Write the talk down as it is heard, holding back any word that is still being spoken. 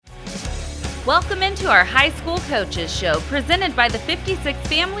Welcome into our High School Coaches Show presented by the 56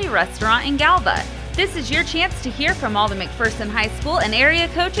 Family Restaurant in Galva. This is your chance to hear from all the McPherson High School and area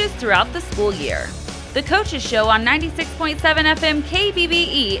coaches throughout the school year. The Coaches Show on 96.7 FM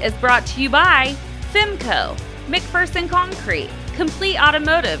KBBE is brought to you by FEMCO, McPherson Concrete, Complete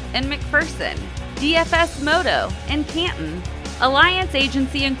Automotive in McPherson, DFS Moto in Canton, Alliance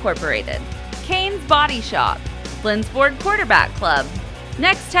Agency Incorporated, Kane's Body Shop, Flensburg Quarterback Club,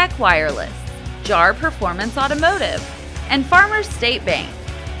 Next Tech Wireless, JAR Performance Automotive, and Farmers State Bank.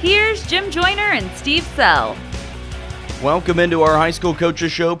 Here's Jim Joyner and Steve Sell. Welcome into our High School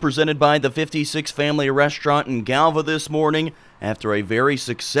Coaches Show presented by the 56 Family Restaurant in Galva this morning after a very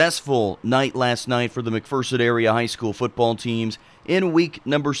successful night last night for the McPherson area high school football teams in week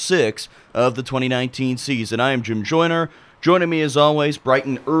number 6 of the 2019 season. I am Jim Joyner. Joining me as always, bright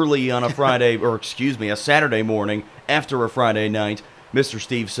and early on a a Saturday morning after a Friday night, Mr.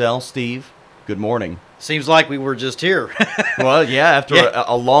 Steve Sell. Steve, good morning. Seems like we were just here. Well, yeah, after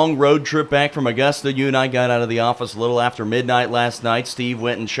a long road trip back from Augusta, you and I got out of the office a little after midnight last night. Steve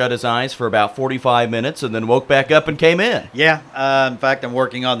went and shut his eyes for about 45 minutes and then woke back up and came in. Yeah, in fact, I'm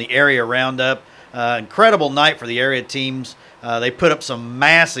working on the area roundup. Incredible night for the area teams. They put up some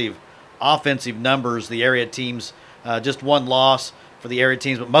massive offensive numbers, the area teams. Just one loss for the area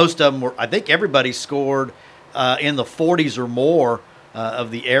teams, but most of them were, I think everybody scored in the 40s or more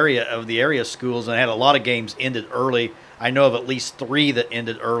of the area schools, and had a lot of games ended early. I know of at least 3 that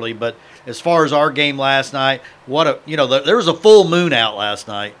ended early, but as far as our game last night, there was a full moon out last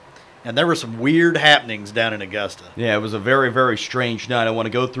night, and there were some weird happenings down in Augusta. Yeah, it was a very, very strange night. I want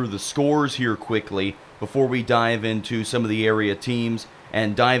to go through the scores here quickly before we dive into some of the area teams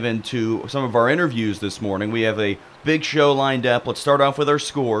and dive into some of our interviews this morning. We have a big show lined up. Let's start off with our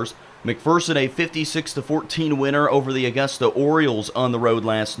scores. McPherson, a 56-14 winner over the Augusta Orioles on the road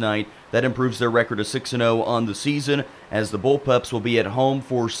last night. That improves their record to 6-0 on the season, as the Bullpups will be at home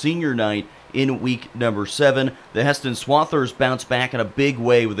for senior night in week number 7. The Heston Swathers bounced back in a big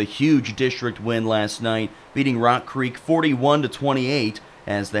way with a huge district win last night, beating Rock Creek 41-28,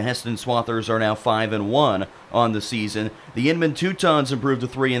 as the Heston Swathers are now 5-1 on the season. The Inman Teutons improved to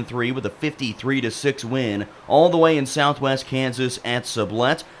 3-3 with a 53-6 win all the way in southwest Kansas at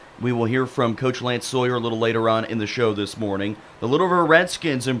Sublette. We will hear from Coach Lance Sawyer a little later on in the show this morning. The Little River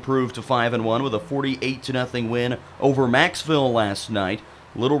Redskins improved to 5-1 with a 48-0 win over Maxville last night.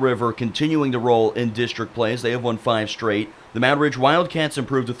 Little River continuing to roll in district plays. They have won 5 straight. The Mound Ridge Wildcats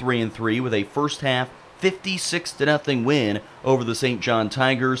improved to 3-3 with a first half 56-0 win over the St. John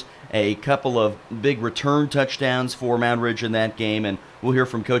Tigers. A couple of big return touchdowns for Mound Ridge in that game, and we'll hear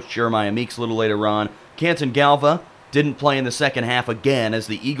from Coach Jeremiah Meeks a little later on. Canton Galva didn't play in the second half again as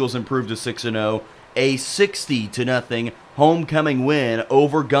the Eagles improved to 6-0. A 60-0 homecoming win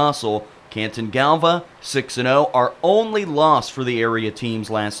over Gossel. Canton Galva, 6-0. Our only loss for the area teams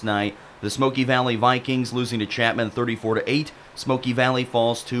last night. The Smoky Valley Vikings losing to Chapman 34-8. Smoky Valley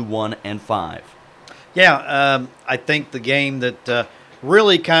falls to 1-5. Yeah, I think the game that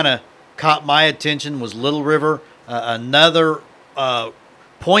really kind of caught my attention was Little River. Another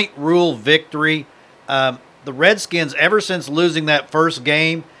point rule victory. The Redskins, ever since losing that first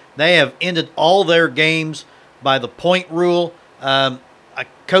game, they have ended all their games by the point rule.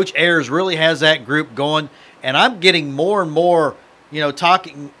 Coach Ayers really has that group going, and I'm getting more and more, just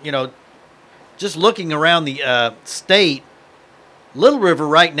looking around the state. Little River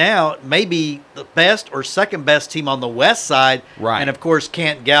right now may be the best or second best team on the west side. Right. And, of course,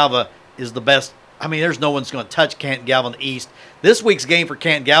 Canton Galva is the best. I mean, there's no one's going to touch Canton Galva in the east. This week's game for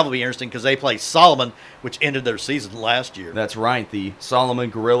Canton Galva will be interesting because they play Solomon, which ended their season last year. That's right, the Solomon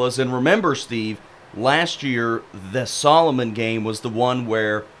Gorillas. And remember, Steve, last year the Solomon game was the one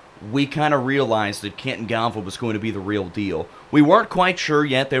where we kind of realized that Canton Galva was going to be the real deal. We weren't quite sure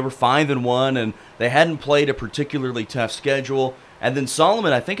yet. They were 5-1, and they hadn't played a particularly tough schedule. And then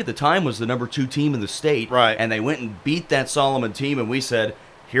Solomon, I think at the time, was the number 2 team in the state. Right. And they went and beat that Solomon team, and we said,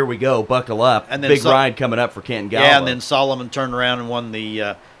 here we go, buckle up. And then big ride coming up for Canton Galva. Yeah, and then Solomon turned around and won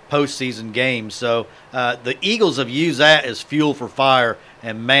the postseason game. So the Eagles have used that as fuel for fire,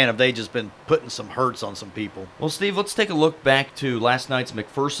 and, man, have they just been putting some hurts on some people. Well, Steve, let's take a look back to last night's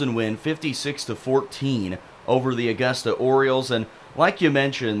McPherson win, 56-14 over the Augusta Orioles. And like you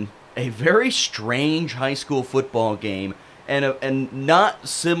mentioned, a very strange high school football game, and not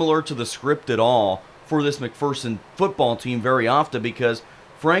similar to the script at all for this McPherson football team very often, because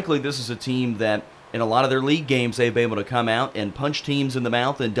frankly this is a team that in a lot of their league games they've been able to come out and punch teams in the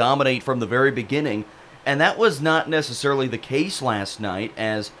mouth and dominate from the very beginning, and that was not necessarily the case last night,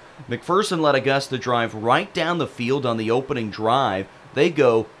 as McPherson let Augusta drive right down the field on the opening drive. They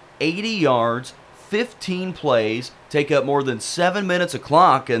go 80 yards, 15 plays, take up more than 7 minutes of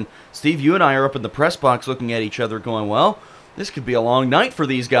clock. And Steve, you and I are up in the press box looking at each other going, well, this could be a long night for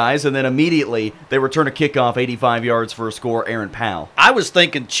these guys. And then immediately they return a kickoff, 85 yards for a score, Aaron Powell. I was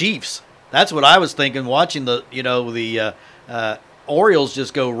thinking Chiefs. That's what I was thinking, watching the Orioles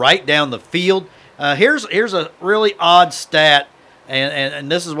just go right down the field. Here's a really odd stat, and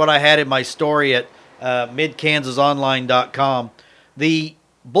this is what I had in my story at midkansasonline.com. The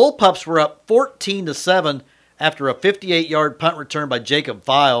Bullpups were up 14-7 after a 58-yard punt return by Jacob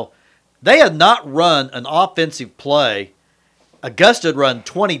File. They had not run an offensive play. Augusta had run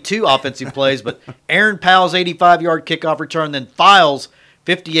 22 offensive plays, but Aaron Powell's 85-yard kickoff return, then File's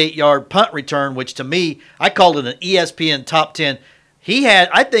 58-yard punt return, which to me, I called it an ESPN top 10. He had,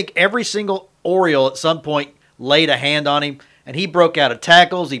 I think, every single Oriole at some point laid a hand on him, and he broke out of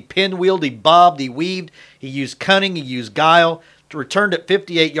tackles. He pinwheeled, he bobbed, he weaved, he used cunning, he used guile, returned it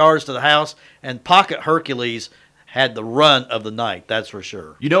 58 yards to the house, and Pocket Hercules had the run of the night, that's for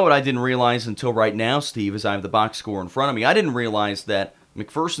sure. You know what I didn't realize until right now, Steve, as I have the box score in front of me? I didn't realize that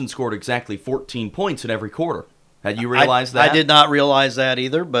McPherson scored exactly 14 points in every quarter. Had you realized that? I did not realize that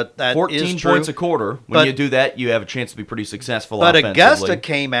either, but that 14 is true. points a quarter. When you do that, you have a chance to be pretty successful but offensively. Augusta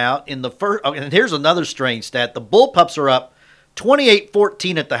came out in the first – and here's another strange stat. The Bullpups are up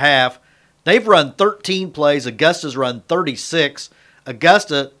 28-14 at the half. They've run 13 plays. Augusta's run 36.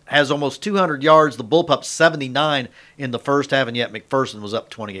 Augusta has almost 200 yards. The Bullpups 79 in the first half, and yet McPherson was up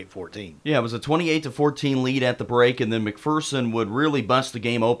 28-14. Yeah, it was a 28-14 lead at the break, and then McPherson would really bust the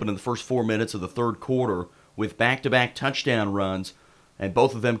game open in the first 4 minutes of the third quarter with back-to-back touchdown runs, and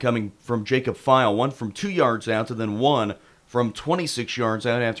both of them coming from Jacob File, one from 2 yards out and then one from 26 yards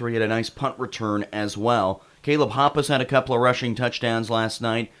out after he had a nice punt return as well. Caleb Hoppus had a couple of rushing touchdowns last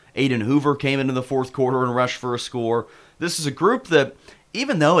night. Aiden Hoover came into the fourth quarter and rushed for a score. This is a group that,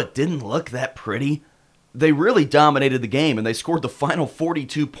 even though it didn't look that pretty, they really dominated the game, and they scored the final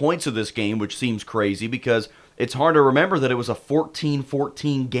 42 points of this game, which seems crazy because it's hard to remember that it was a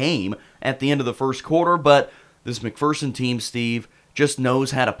 14-14 game at the end of the first quarter, but this McPherson team, Steve, just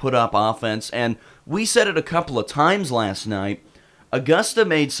knows how to put up offense, and we said it a couple of times last night. Augusta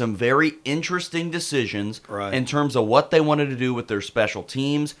made some very interesting decisions in terms of what they wanted to do with their special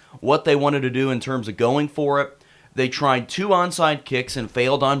teams, what they wanted to do in terms of going for it. They tried 2 onside kicks and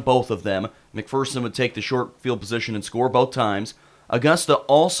failed on both of them. McPherson would take the short field position and score both times. Augusta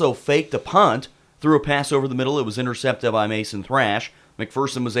also faked a punt, threw a pass over the middle. It was intercepted by Mason Thrash.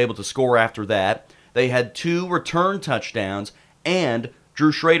 McPherson was able to score after that. They had 2 return touchdowns, and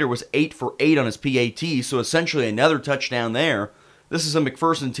Drew Schrader was 8 for 8 on his PAT, so essentially another touchdown there. This is a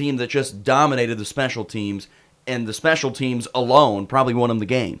McPherson team that just dominated the special teams, and the special teams alone probably won them the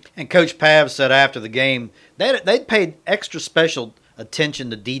game. And Coach Pav said after the game they'd paid extra special attention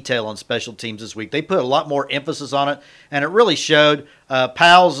to detail on special teams this week. They put a lot more emphasis on it, and it really showed.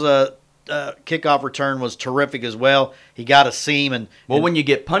 Powell's kickoff return was terrific as well. He got a seam. When you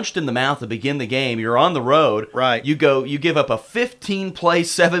get punched in the mouth to begin the game, you're on the road. Right. You give up a 15-play,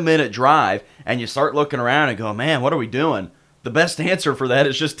 7-minute drive, and you start looking around and go, man, what are we doing? The best answer for that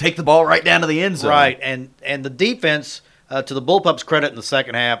is just take the ball right down to the end zone. Right, and the defense, to the Bullpups' credit in the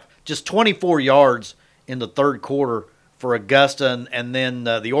second half, just 24 yards in the third quarter for Augusta, and then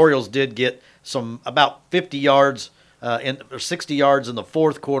the Orioles did get about 50 yards or 60 yards in the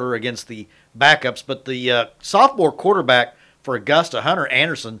fourth quarter against the backups. But the sophomore quarterback for Augusta, Hunter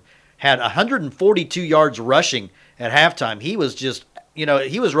Anderson, had 142 yards rushing at halftime. He was just,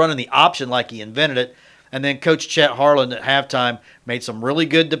 he was running the option like he invented it. And then Coach Chet Harlan at halftime made some really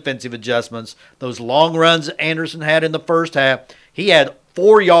good defensive adjustments. Those long runs Anderson had in the first half, he had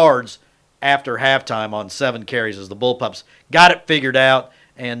 4 yards after halftime on 7 carries as the Bullpups got it figured out.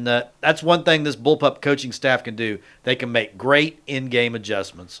 And that's one thing this Bullpup coaching staff can do. They can make great in-game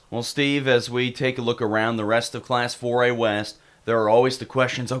adjustments. Well, Steve, as we take a look around the rest of Class 4A West, there are always the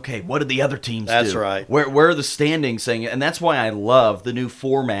questions, okay, what did the other teams do? That's right. Where are the standings saying? And that's why I love the new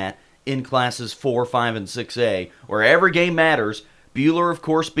format in Classes 4, 5, and 6A, where every game matters. Buhler, of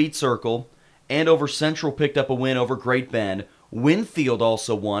course, beat Circle. Andover Central picked up a win over Great Bend. Winfield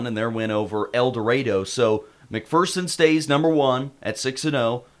also won in their win over El Dorado. So McPherson stays number 1 at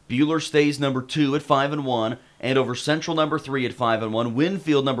 6-0. Buhler stays number 2 at 5-1. Andover Central number 3 at 5-1.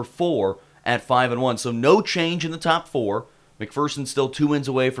 Winfield number 4 at 5-1. So no change in the top 4. McPherson still 2 wins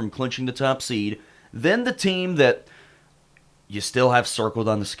away from clinching the top seed. Then the team that you still have circled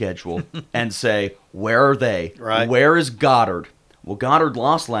on the schedule and say, where are they? Right. Where is Goddard? Well, Goddard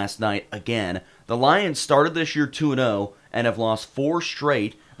lost last night again. The Lions started this year 2-0 and have lost 4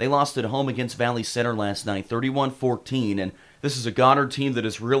 straight. They lost at home against Valley Center last night, 31-14, and This is a Goddard team that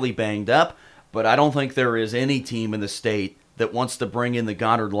is really banged up, but I don't think there is any team in the state that wants to bring in the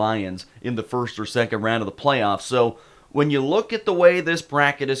Goddard Lions in the first or second round of the playoffs. So when you look at the way this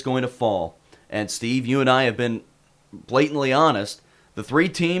bracket is going to fall, and Steve, you and I have been blatantly honest, the three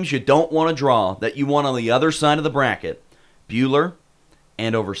teams you don't want to draw, that you want on the other side of the bracket, Buhler,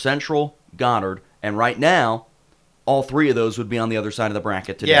 Andover Central, Goddard, and right now, all three of those would be on the other side of the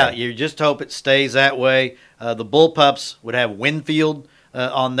bracket today. Yeah, you just hope it stays that way. The Bullpups would have Winfield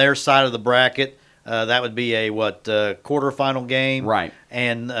on their side of the bracket. That would be a quarterfinal game, right?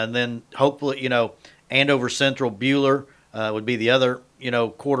 And then hopefully, Andover Central Buhler would be the other,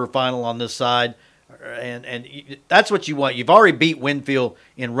 quarterfinal on this side, and that's what you want. You've already beat Winfield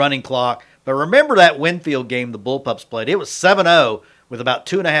in running clock, but remember that Winfield game the Bullpups played. It was 7-0 with about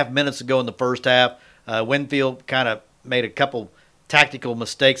 2.5 minutes to go in the first half. Winfield kind of made a couple tactical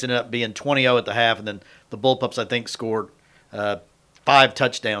mistakes, ended up being 20-0 at the half, and then the Bullpups, I think, scored 5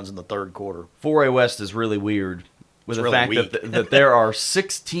 touchdowns in the third quarter. 4A West is really weird with the fact that there are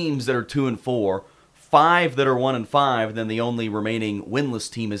 6 teams that are 2-4, 5 that are 1-5, and then the only remaining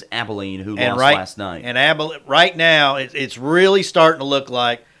winless team is Abilene, who lost last night. And Abilene, right now, it's really starting to look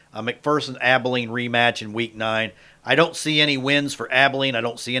like a McPherson-Abilene rematch in Week 9. I don't see any wins for Abilene. I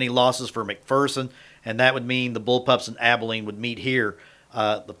don't see any losses for McPherson, and that would mean the Bullpups and Abilene would meet here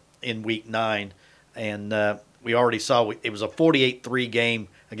in Week 9. And we already saw it was a 48-3 game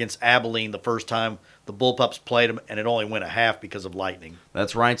against Abilene the first time the Bullpups played them, and it only went a half because of lightning.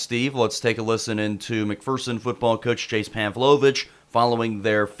 That's right, Steve. Let's take a listen into McPherson football coach Chase Pavlovich following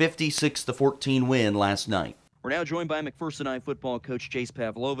their 56-14 win last night. We're now joined by McPherson High football coach Chase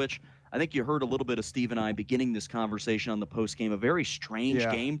Pavlovich. I think you heard a little bit of Steve and I beginning this conversation on the postgame. A very strange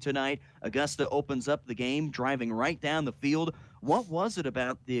game tonight. Augusta opens up the game, driving right down the field. What was it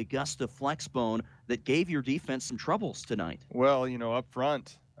about the Augusta Flexbone that gave your defense some troubles tonight? Well, up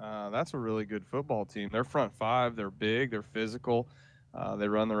front, that's a really good football team. Their front five, they're big, they're physical. They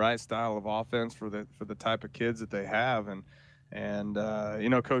run the right style of offense for the type of kids that they have. And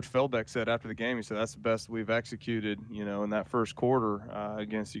Coach Feldbeck said after the game, he said, that's the best we've executed, in that first quarter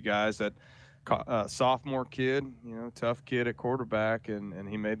against you guys. That sophomore kid, tough kid at quarterback, and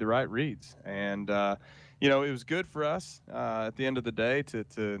he made the right reads. And, it was good for us at the end of the day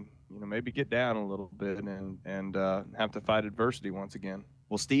to maybe get down a little bit and have to fight adversity once again.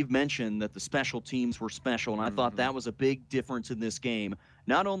 Well, Steve mentioned that the special teams were special, and I thought that was a big difference in this game.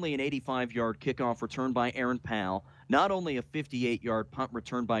 Not only an 85-yard kickoff return by Aaron Powell, not only a 58-yard punt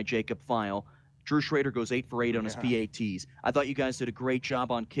return by Jacob File. Drew Schrader goes 8 for 8 on his PATs. I thought you guys did a great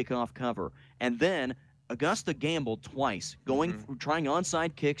job on kickoff cover. And then Augusta gambled twice, trying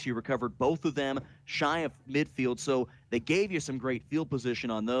onside kicks. You recovered both of them shy of midfield, so they gave you some great field position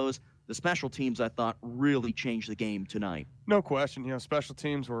on those. The special teams, I thought, really changed the game tonight. No question. Special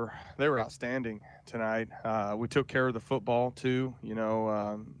teams were outstanding tonight. We took care of the football too.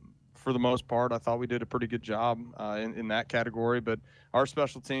 For the most part, I thought we did a pretty good job in that category. But our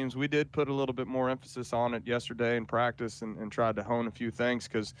special teams, we did put a little bit more emphasis on it yesterday in practice and tried to hone a few things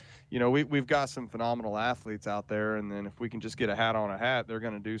because, we've got some phenomenal athletes out there. And then if we can just get a hat on a hat, they're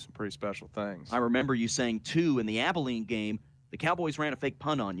going to do some pretty special things. I remember you saying, too, in the Abilene game, the Cowboys ran a fake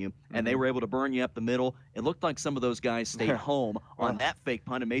punt on you, and they were able to burn you up the middle. It looked like some of those guys stayed home on that fake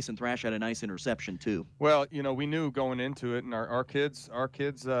punt, and Mason Thrash had a nice interception, too. Well, we knew going into it, and our kids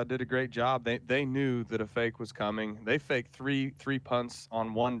did a great job. They knew that a fake was coming. They faked three punts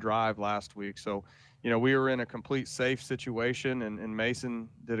on one drive last week. So, we were in a complete safe situation, and Mason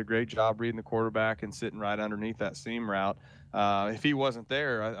did a great job reading the quarterback and sitting right underneath that seam route. If he wasn't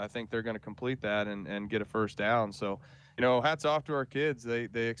there, I think they're going to complete that and get a first down. So, hats off to our kids.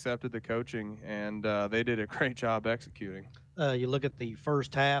 They accepted the coaching, and they did a great job executing. You look at the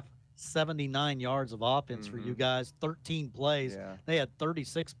first half, 79 yards of offense for you guys, 13 plays. Yeah. They had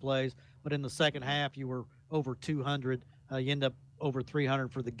 36 plays, but in the second half, you were over 200. You end up over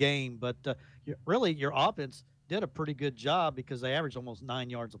 300 for the game. But your offense did a pretty good job because they averaged almost 9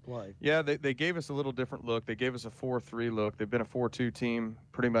 yards a play. Yeah, they gave us a little different look. They gave us a 4-3 look. They've been a 4-2 team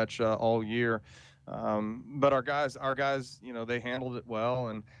pretty much all year. But our guys, they handled it well.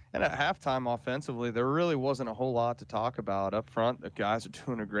 And at halftime offensively, there really wasn't a whole lot to talk about. Up front, the guys are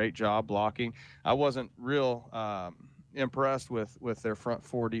doing a great job blocking. I wasn't real impressed with their front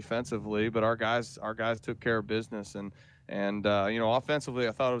four defensively, but our guys took care of business. And offensively,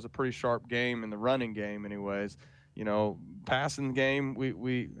 I thought it was a pretty sharp game in the running game anyways. passing the game,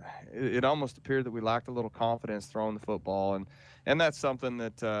 it almost appeared that we lacked a little confidence throwing the football, and that's something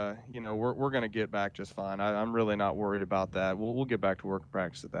that we're going to get back just fine. I'm really not worried about that. We'll get back to work and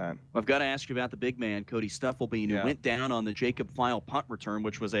practice at that. I've got to ask you about the big man, Cody Stufflebean, who went down on the Jacob File punt return,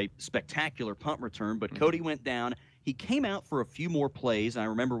 which was a spectacular punt return. But Cody went down. He came out for a few more plays. I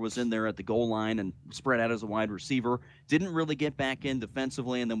remember was in there at the goal line and spread out as a wide receiver. Didn't really get back in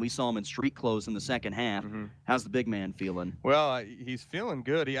defensively, and then we saw him in street clothes in the second half. How's the big man feeling? Well, he's feeling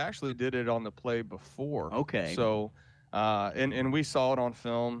good. He actually did it on the play before. Okay. So, and we saw it on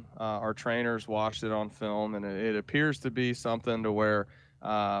film. Our trainers watched it on film, and it appears to be something to where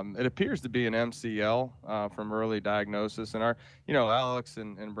it appears to be an MCL from early diagnosis. And Alex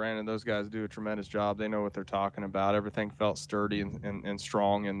and Brandon, those guys do a tremendous job. They know what they're talking about. Everything felt sturdy and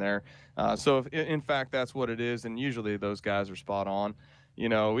strong in there. So if in fact that's what it is, and usually those guys are spot on.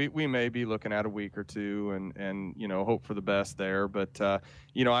 We may be looking at a week or two and hope for the best there. But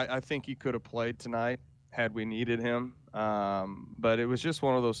I think he could have played tonight had we needed him. But it was just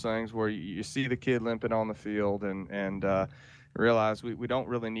one of those things where you see the kid limping on the field and realize we don't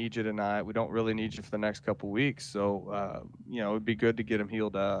really need you tonight. We don't really need you for the next couple of weeks. So, it'd be good to get him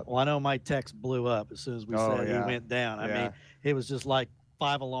healed up. Well, I know my text blew up as soon as we said he went down. I mean, it was just like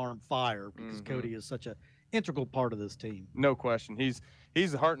 5-alarm fire because Cody is such an integral part of this team. No question. He's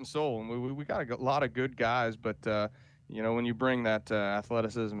the heart and soul, and we got a lot of good guys, but when you bring that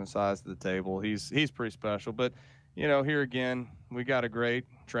athleticism and size to the table, he's pretty special. But here again, we got a great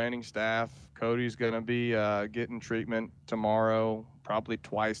training staff. Cody's going to be getting treatment tomorrow, probably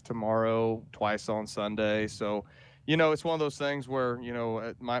twice tomorrow, twice on Sunday. So, it's one of those things where,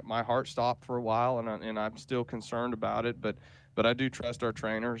 my heart stopped for a while, and I'm still concerned about it. But I do trust our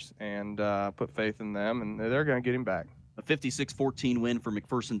trainers and put faith in them, and they're going to get him back. A 56-14 win for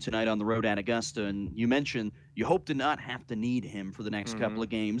McPherson tonight on the road at Augusta. And you mentioned you hope to not have to need him for the next couple of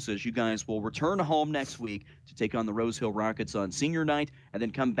games, as you guys will return home next week to take on the Rose Hill Rockets on senior night and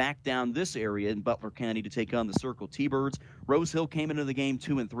then come back down this area in Butler County to take on the Circle T-Birds. Rose Hill came into the game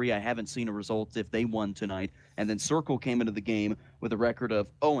 2-3. I haven't seen a result if they won tonight. And then Circle came into the game with a record of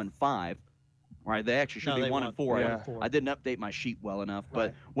 0-5. Right, they actually should be 1-4. I didn't update my sheet well enough.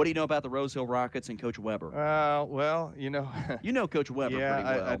 But what do you know about the Rose Hill Rockets and Coach Weber? Well, you know Coach Weber pretty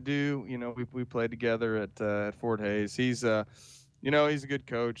well. I do. We played together at Fort Hays. He's he's a good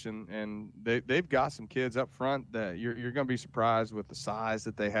coach, and they've got some kids up front that you're going to be surprised with the size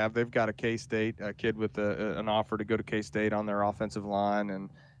that they have. They've got a K-State kid with an offer to go to K-State on their offensive line,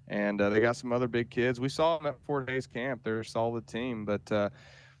 and they got some other big kids. We saw them at Fort Hays camp. They're a solid team, but.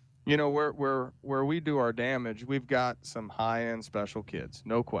 Where we do our damage, we've got some high-end special kids,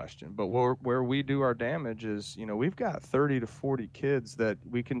 no question. But where we do our damage is, we've got 30 to 40 kids that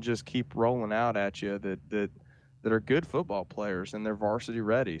we can just keep rolling out at you that are good football players and they're varsity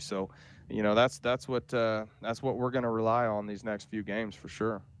ready. So, that's what we're going to rely on these next few games for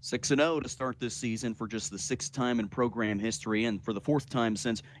sure. 6-0 to start this season for just the sixth time in program history, and for the fourth time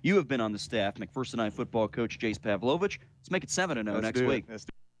since you have been on the staff. McPherson High football coach Jace Pavlovich. Let's make it 7-0 next week.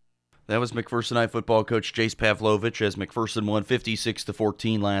 That was McPherson High football coach Jace Pavlovich as McPherson won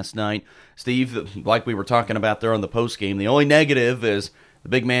 56-14 last night. Steve, like we were talking about there on the postgame, the only negative is the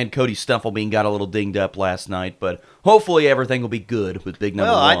big man Cody Stufflebean got a little dinged up last night, but hopefully everything will be good with big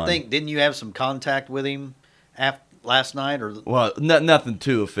number one. Well, I think, didn't you have some contact with him last night? Well, nothing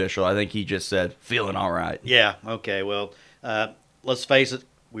too official. I think he just said, feeling all right. Yeah, okay. Well, let's face it,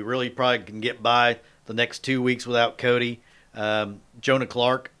 we really probably can get by the next 2 weeks without Cody. Jonah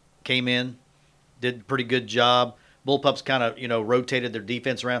Clark came in, did a pretty good job. Bullpups kind of, rotated their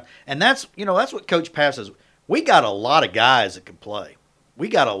defense around. And that's what Coach Paff says. We got a lot of guys that can play. We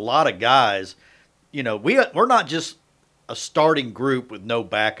got a lot of guys. We're not just a starting group with no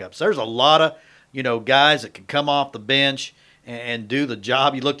backups. There's a lot of, guys that can come off the bench and do the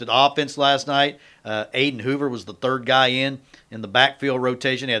job. You looked at offense last night. Aiden Hoover was the third guy in the backfield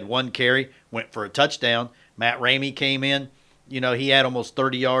rotation. He had one carry, went for a touchdown. Matt Ramey came in. He had almost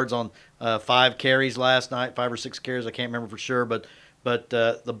 30 yards on 5 carries last night, 5 or 6 carries. I can't remember for sure. But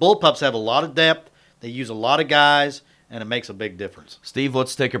the Bullpups have a lot of depth. They use a lot of guys, and it makes a big difference. Steve,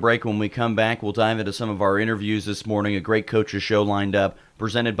 let's take a break. When we come back, we'll dive into some of our interviews this morning. A great coaches show lined up,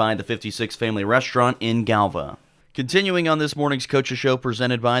 presented by the 56 Family Restaurant in Galva. Continuing on this morning's Coaches Show,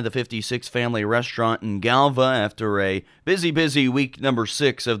 presented by the 56 Family Restaurant in Galva, after a busy week number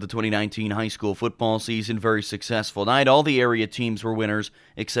 6 of the 2019 high school football season. Very successful night. All the area teams were winners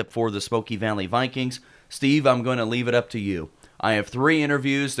except for the Smoky Valley Vikings. Steve, I'm going to leave it up to you. I have 3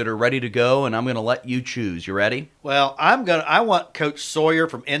 interviews that are ready to go, and I'm going to let you choose. You ready? Well, I want Coach Sawyer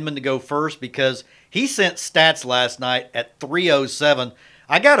from Inman to go first because he sent stats last night at 3:07.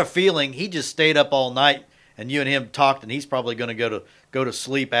 I got a feeling he just stayed up all night and you and him talked, and he's probably going to go to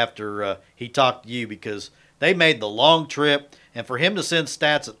sleep after he talked to you because they made the long trip, and for him to send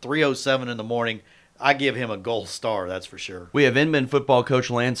stats at 3:07 in the morning, I give him a gold star, that's for sure. We have Inman football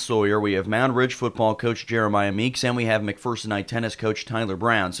coach Lance Sawyer, we have Mound Ridge football coach Jeremiah Meeks, and we have McPherson High tennis coach Tyler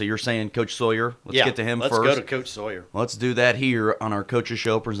Brown. So you're saying Coach Sawyer? Let's get to him first. Let's go to Coach Sawyer. Let's do that here on our Coaches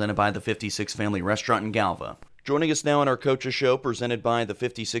Show presented by the 56 Family Restaurant in Galva. Joining us now on our Coaches Show presented by the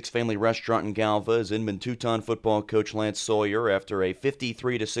 56 Family Restaurant in Galva is Inman Teuton football coach Lance Sawyer after a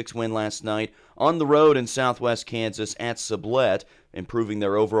 53-6 win last night on the road in southwest Kansas at Sublette, improving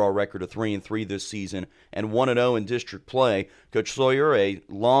their overall record of 3-3 this season and 1-0 in district play. Coach Sawyer, a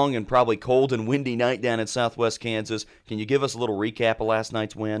long and probably cold and windy night down in southwest Kansas. Can you give us a little recap of last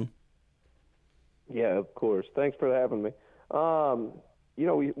night's win? Yeah, of course. Thanks for having me.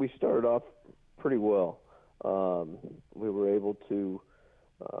 We started off pretty well. We were able to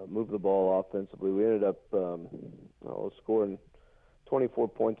move the ball offensively. We ended up scoring 24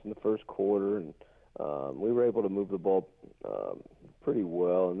 points in the first quarter, and we were able to move the ball pretty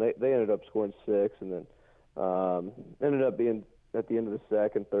well. And they ended up scoring 6, and then ended up being at the end of the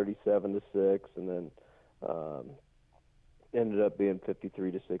second 37-6, and then ended up being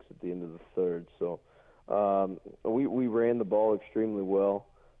 53-6 at the end of the third. So we ran the ball extremely well,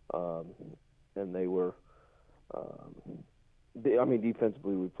 and they were.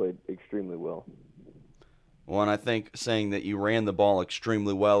 Defensively, we played extremely well. Well, and I think saying that you ran the ball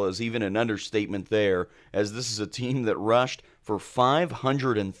extremely well is even an understatement there, as this is a team that rushed for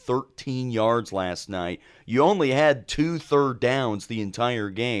 513 yards last night. You only had 2 third downs the entire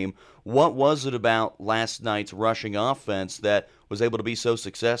game. What was it about last night's rushing offense that was able to be so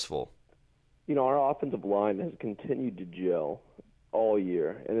successful? Our offensive line has continued to gel all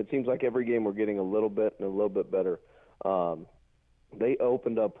year, and it seems like every game we're getting a little bit better. They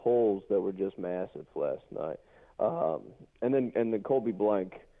opened up holes that were just massive last night, and then Colby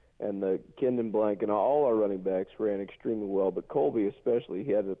Blank and the Kendon Blank and all our running backs ran extremely well, but Colby especially,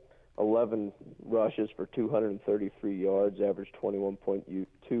 he had 11 rushes for 233 yards, averaged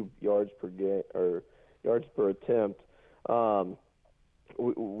 21.2 yards per game or yards per attempt.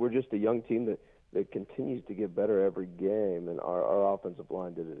 We're just a young team that continues to get better every game, and our offensive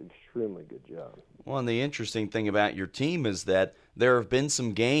line did an extremely good job. Well, and the interesting thing about your team is that there have been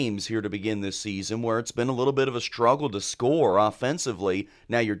some games here to begin this season where it's been a little bit of a struggle to score offensively.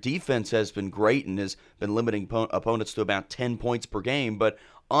 Now, your defense has been great and has been limiting opponents to about 10 points per game, but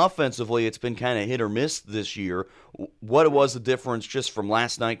offensively it's been kind of hit or miss this year. What was the difference just from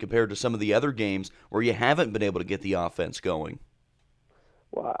last night compared to some of the other games where you haven't been able to get the offense going?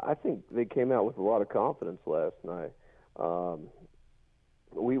 Well, I think they came out with a lot of confidence last night.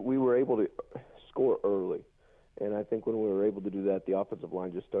 We were able to score early, and I think when we were able to do that, the offensive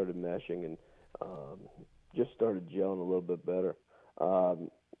line just started meshing and just started gelling a little bit better. Our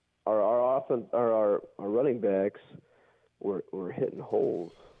running backs were hitting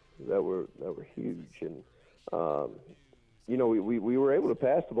holes that were huge, and we were able to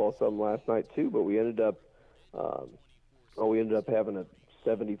pass the ball some last night too, but we ended up having a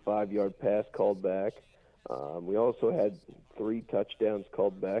 75-yard pass called back. We also had 3 touchdowns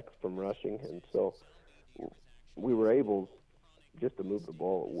called back from rushing, and so we were able just to move the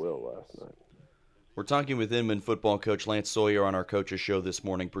ball at will last night. We're talking with Inman football coach Lance Sawyer on our Coaches Show this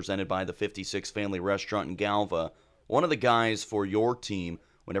morning, presented by the 56 Family Restaurant in Galva. One of the guys for your team,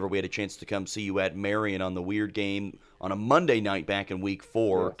 whenever we had a chance to come see you at Marion on the weird game on a Monday night back in Week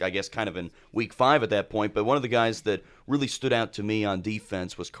 4, I guess kind of in Week 5 at that point, but one of the guys that really stood out to me on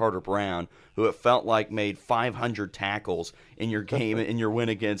defense was Carter Brown, who it felt like made 500 tackles in your game, in your win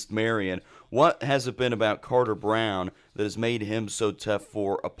against Marion. What has it been about Carter Brown that has made him so tough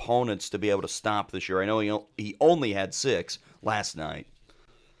for opponents to be able to stop this year? I know he only had 6 last night.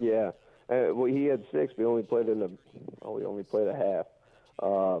 Yeah, he had 6, but he only played a half.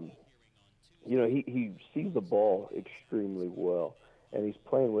 He sees the ball extremely well, and he's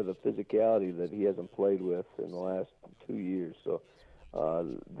playing with a physicality that he hasn't played with in the last 2 years. So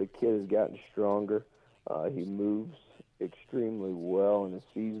the kid has gotten stronger. He moves extremely well and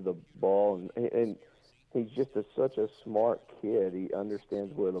sees the ball, and he's just such a smart kid. He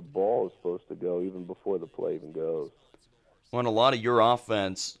understands where the ball is supposed to go even before the play even goes. On a lot of your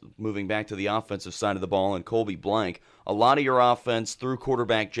offense, moving back to the offensive side of the ball and Colby Blank, a lot of your offense through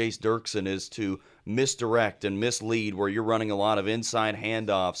quarterback Jace Dirksen is to misdirect and mislead, where you're running a lot of inside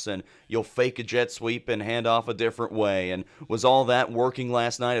handoffs and you'll fake a jet sweep and hand off a different way. And was all that working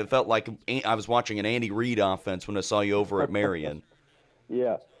last night? It felt like I was watching an Andy Reid offense when I saw you over at Marion.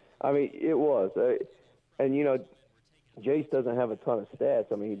 Yeah, I mean, it was. And, Jace doesn't have a ton of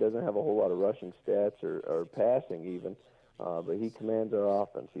stats. I mean, he doesn't have a whole lot of rushing stats or passing even. But he commands our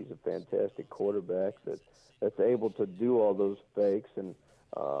offense. He's a fantastic quarterback that's able to do all those fakes, and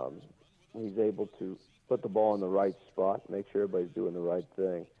he's able to put the ball in the right spot, make sure everybody's doing the right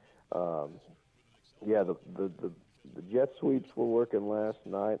thing. The jet sweeps were working last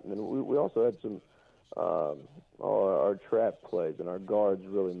night, and then we also had some our trap plays, and our guards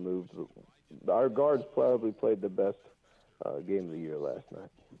really moved. Our guards probably played the best game of the year last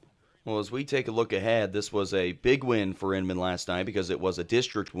night. Well, as we take a look ahead, this was a big win for Inman last night because it was a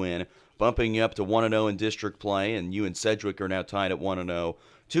district win, bumping you up to 1-0 in district play, and you and Sedgwick are now tied at 1-0.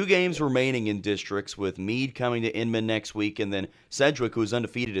 2 games remaining in districts, with Meade coming to Inman next week, and then Sedgwick, who's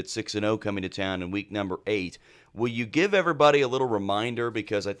undefeated at 6-0, coming to town in week number 8. Will you give everybody a little reminder,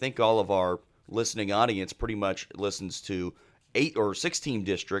 because I think all of our listening audience pretty much listens to 8 or 6-team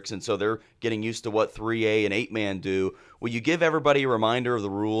districts, and so they're getting used to what 3A and 8-man do. Will you give everybody a reminder of the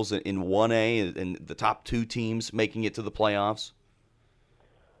rules in 1A and the top 2 teams making it to the playoffs?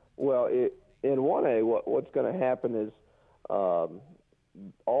 Well, in 1A, what's going to happen is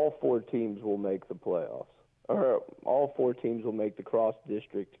all 4 teams will make the playoffs, or all 4 teams will make the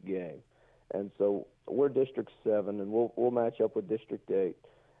cross-district game. And so we're District 7, and we'll match up with District 8.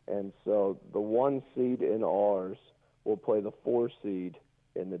 And so the 1 seed in ours will play the 4 seed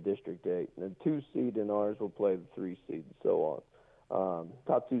in the District 8. And the 2 seed in ours will play the 3 seed, and so on.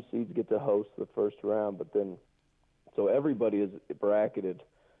 Top 2 seeds get to host the first round, but then, so everybody is bracketed,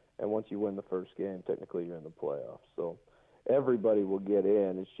 and once you win the first game, technically you're in the playoffs. So everybody will get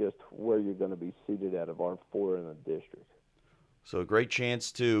in. It's just where you're going to be seated out of our 4 in the district. So a great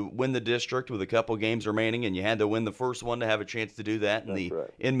chance to win the district with a couple games remaining, and you had to win the first one to have a chance to do that. And the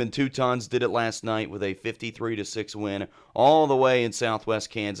Inman Teutons did it last night with a 53-6 win all the way in southwest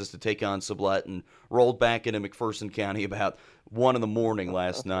Kansas to take on Sublette, and rolled back into McPherson County about 1 in the morning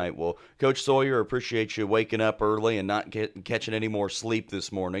last night. Well, Coach Sawyer, appreciate you waking up early and not catching any more sleep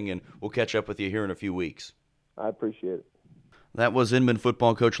this morning, and we'll catch up with you here in a few weeks. I appreciate it. That was Inman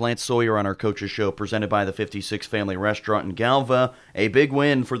football coach Lance Sawyer on our Coaches Show, presented by the 56 Family Restaurant in Galva. A big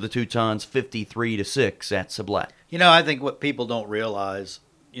win for the Teutons, 53-6 at Sublette. I think what people don't realize,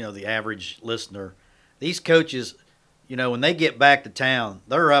 the average listener, these coaches, when they get back to town,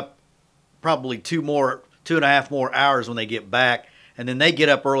 they're up probably 2.5 more hours when they get back, and then they get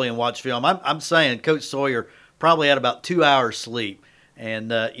up early and watch film. I'm saying Coach Sawyer probably had about 2 hours sleep,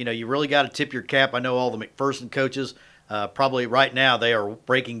 and you really got to tip your cap. I know all the McPherson coaches. Probably right now they are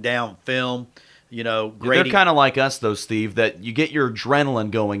breaking down film, grading. They're kind of like us, though, Steve, that you get your adrenaline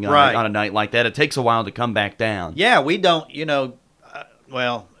going on a night like that. It takes a while to come back down. Yeah, we don't,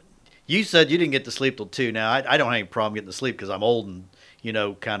 well, you said you didn't get to sleep till 2. Now, I don't have any problem getting to sleep because I'm old and,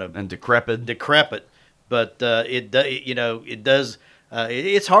 kind of. And decrepit. But it does,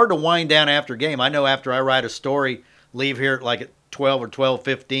 it's hard to wind down after a game. I know after I write a story, leave here like at 12 or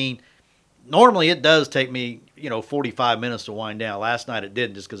 12:15, normally it does take me 45 minutes to wind down. Last night it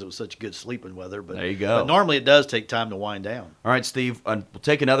didn't, just because it was such good sleeping weather. But there you go. But normally it does take time to wind down. All right, Steve, we'll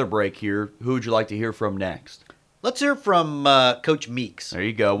take another break here. Who would you like to hear from next? Let's hear from Coach Meeks. There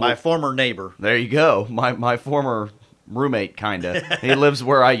you go. My former neighbor. There you go. My former roommate, kind of. He lives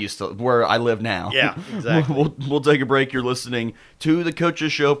where I live now. Yeah, exactly. We'll take a break. You're listening to the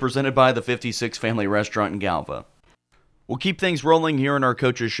Coaches Show, presented by the 56 Family Restaurant in Galva. We'll keep things rolling here in our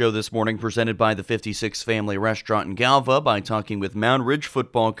Coaches Show this morning, presented by the 56 Family Restaurant in Galva, by talking with Mound Ridge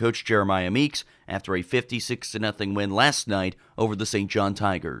football coach Jeremiah Meeks after a 56-0 win last night over the St. John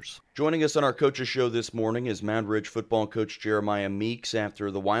Tigers. Joining us on our Coaches Show this morning is Mound Ridge football coach Jeremiah Meeks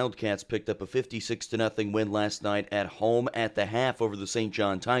after the Wildcats picked up a 56-0 win last night at home at the half over the St.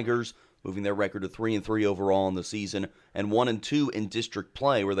 John Tigers, moving their record to 3-3 overall in the season and 1-2 in district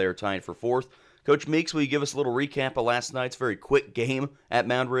play, where they are tied for 4th. Coach Meeks, will you give us a little recap of last night's very quick game at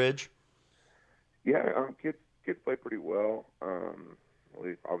Mound Ridge? Yeah, kids played pretty well.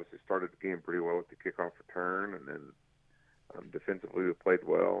 We obviously started the game pretty well with the kickoff return, and then defensively we played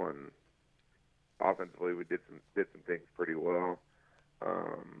well, and offensively we did some things pretty well.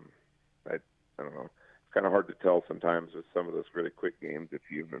 I don't know. It's kind of hard to tell sometimes with some of those really quick games if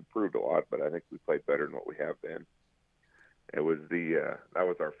you've improved a lot, but I think we played better than what we have been. It was that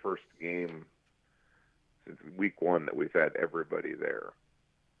was our first game since week 1 that we've had everybody there.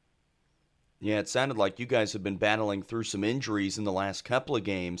 Yeah, it sounded like you guys have been battling through some injuries in the last couple of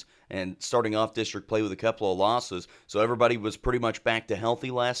games and starting off district play with a couple of losses. So everybody was pretty much back to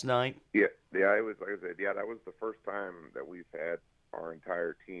healthy last night? Yeah, it was, like I said, that was the first time that we've had our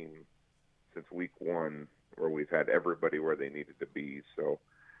entire team since week 1 where we've had everybody where they needed to be. So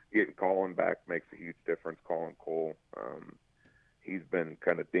getting Colin back makes a huge difference. Colin Cole, he's been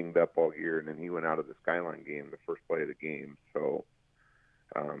kind of dinged up all year, and then he went out of the Skyline game, the first play of the game. So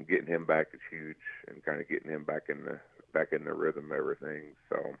getting him back is huge, and kind of getting him back in the rhythm of everything.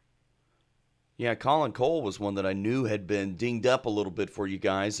 So. Yeah, Colin Cole was one that I knew had been dinged up a little bit for you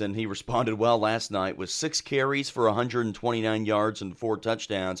guys, and he responded well last night with 6 carries for 129 yards and 4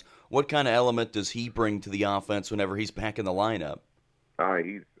 touchdowns. What kind of element does he bring to the offense whenever he's back in the lineup?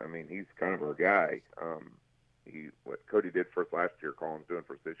 He's kind of our guy. What Cody did for us last year, Colin's doing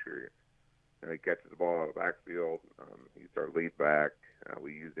for us this year. He catches the ball out of the backfield. He's our lead back.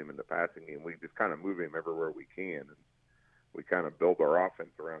 We use him in the passing game. We just kind of move him everywhere we can, and we kind of build our offense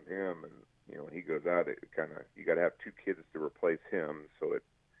around him. And when he goes out, you got to have 2 kids to replace him. So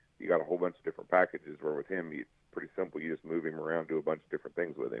you got a whole bunch of different packages. Where with him, it's pretty simple. You just move him around, do a bunch of different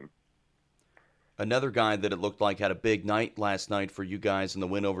things with him. Another guy that it looked like had a big night last night for you guys in the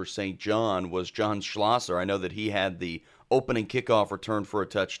win over St. John was John Schlosser. I know that he had the opening kickoff return for a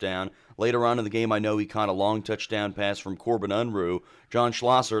touchdown. Later on in the game, I know he caught a long touchdown pass from Corbin Unruh. John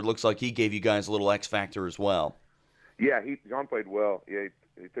Schlosser, it looks like he gave you guys a little X factor as well. Yeah, John played well. Yeah,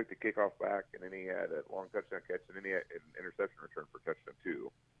 he took the kickoff back, and then he had a long touchdown catch, and then he had an interception return for touchdown too.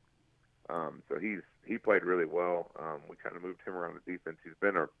 So he played really well. We kind of moved him around the defense. He's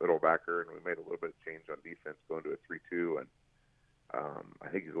been our middle backer, and we made a little bit of change on defense going to a 3-2, and I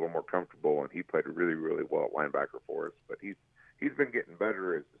think he's a little more comfortable, and he played really, really well at linebacker for us. But he's been getting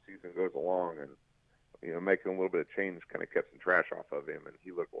better as the season goes along, and making a little bit of change kind of kept some trash off of him, and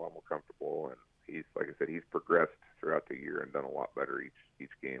he looked a lot more comfortable. And he's, like I said, he's progressed throughout the year and done a lot better each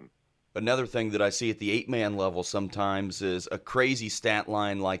game. Another thing that I see at the 8-man level sometimes is a crazy stat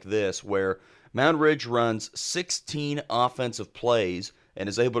line like this, where Mount Ridge runs 16 offensive plays and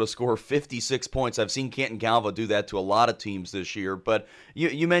is able to score 56 points. I've seen Canton Galva do that to a lot of teams this year, but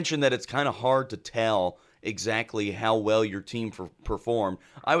you mentioned that it's kind of hard to tell exactly how well your team performed.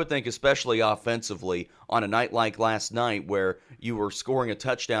 I would think especially offensively on a night like last night where you were scoring a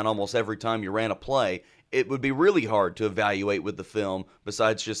touchdown almost every time you ran a play, it would be really hard to evaluate with the film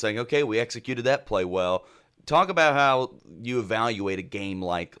besides just saying, okay, we executed that play well. Talk about how you evaluate a game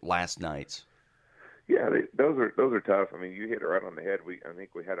like last night's. Yeah, those are tough. I mean, you hit it right on the head. I think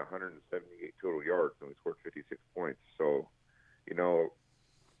we had 178 total yards and we scored 56 points. So,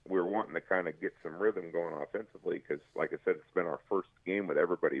 we're wanting to kind of get some rhythm going offensively because, like I said, it's been our first game with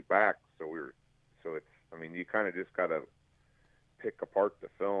everybody back. You kind of just got to pick apart the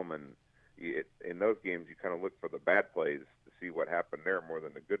film, and in those games you kind of look for the bad plays to see what happened there more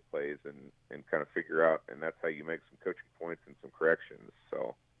than the good plays, and kind of figure out, and that's how you make some coaching points and some corrections.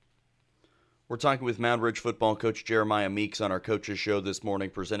 So. We're talking with Mount Ridge football coach Jeremiah Meeks on our Coaches Show this morning,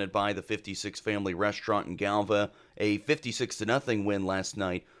 presented by the 56 Family Restaurant in Galva. A 56-0 win last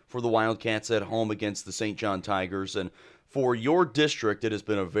night for the Wildcats at home against the St. John Tigers. And for your district, it has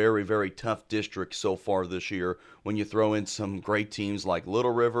been a very, very tough district so far this year. When you throw in some great teams like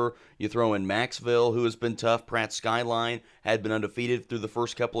Little River, you throw in Maxville, who has been tough. Pratt Skyline had been undefeated through the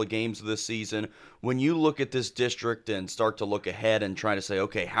first couple of games of this season. When you look at this district and start to look ahead and try to say,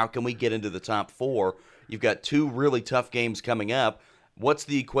 okay, how can we get into the top 4? You've got 2 really tough games coming up. What's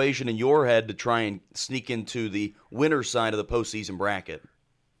the equation in your head to try and sneak into the winner's side of the postseason bracket?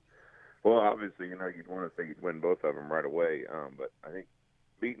 Well, obviously, you'd want to say you'd win both of them right away. But I think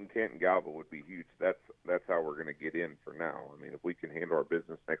beating Canton Galva would be huge. That's how we're going to get in for now. I mean, if we can handle our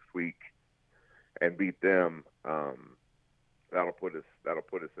business next week and beat them, that'll put us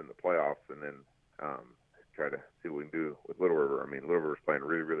in the playoffs, and then try to see what we can do with Little River. I mean, Little River's playing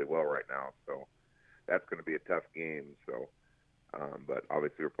really, really well right now, so that's going to be a tough game. So, but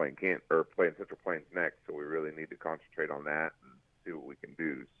obviously, we're playing Central Plains next, so we really need to concentrate on that and see what we can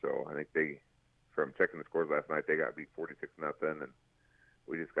do. So I think from checking the scores last night, they got beat 46-0, and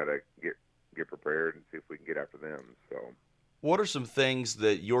we just got to get prepared and see if we can get after them. So. What are some things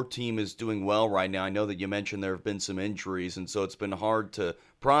that your team is doing well right now? I know that you mentioned there have been some injuries, and so it's been hard to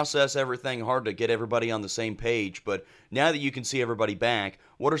process everything, hard to get everybody on the same page. But now that you can see everybody back,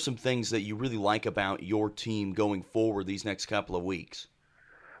 what are some things that you really like about your team going forward these next couple of weeks?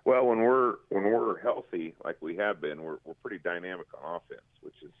 Well, when we're healthy, like we have been, we're pretty dynamic on offense,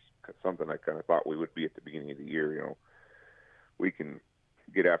 which is something I kind of thought we would be at the beginning of the year. We can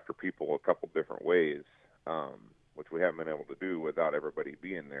get after people a couple different ways. which we haven't been able to do without everybody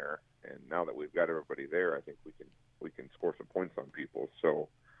being there. And now that we've got everybody there, I think we can score some points on people. So,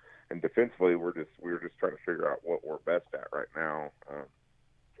 and defensively, we're just trying to figure out what we're best at right now. That's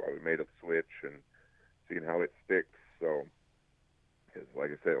why we made a switch and seeing how it sticks. So, because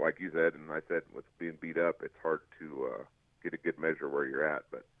like I said, like you said, and I said, with being beat up, it's hard to get a good measure where you're at.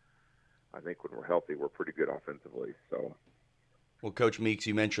 But I think when we're healthy, we're pretty good offensively. So. Well, Coach Meeks,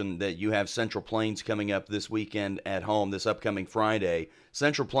 you mentioned that you have Central Plains coming up this weekend at home, this upcoming Friday.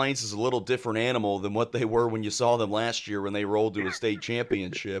 Central Plains is a little different animal than what they were when you saw them last year when they rolled to a state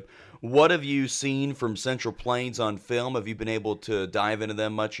championship. What have you seen from Central Plains on film? Have you been able to dive into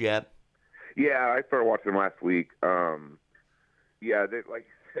them much yet? Yeah, I started watching them last week. Yeah, like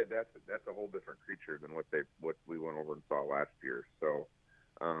you said, that's a whole different creature than what we went over and saw last year. So.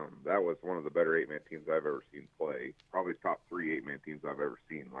 That was one of the better 8-man teams I've ever seen play. Probably top 3 8-man teams I've ever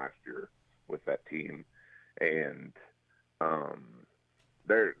seen last year with that team, and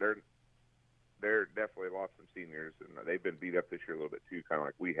they're definitely lost some seniors, and they've been beat up this year a little bit too, kind of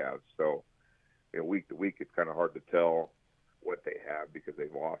like we have. So, week to week, it's kind of hard to tell what they have because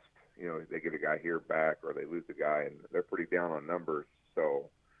they've lost. They get a guy here back, or they lose a guy, and they're pretty down on numbers. So.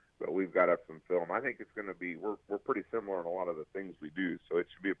 But we've got up some film. I think it's going to be we're pretty similar in a lot of the things we do, so it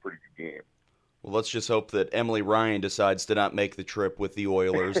should be a pretty good game. Well, let's just hope that Emily Ryan decides to not make the trip with the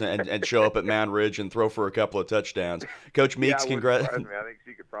Oilers and show up at Mound Ridge and throw for a couple of touchdowns. Coach Meeks, congrats. I think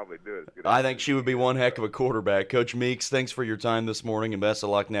she could probably do it. I think she would be one heck of a quarterback. Coach Meeks, thanks for your time this morning, and best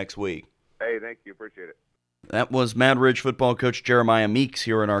of luck next week. Hey, thank you. Appreciate it. That was Mound Ridge football coach Jeremiah Meeks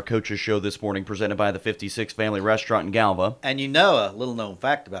here in our Coaches Show this morning, presented by the 56 Family Restaurant in Galva. And a little-known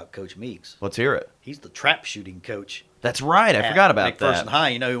fact about Coach Meeks. Let's hear it. He's the trap shooting coach. That's right. I forgot about that. McPherson High,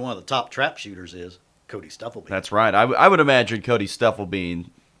 you know who one of the top trap shooters is? Cody Stufflebean. That's right. I would imagine Cody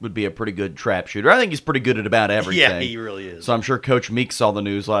Stufflebean would be a pretty good trap shooter. I think he's pretty good at about everything. Yeah, he really is. So I'm sure Coach Meeks saw the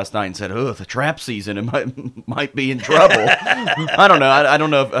news last night and said, "Oh, the trap season, it might be in trouble." I don't know. I don't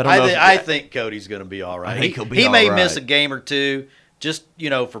know. I think Cody's going to be all right. I think he'll be he all may right. miss a game or two, just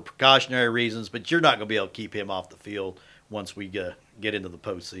for precautionary reasons, but you're not going to be able to keep him off the field once we get into the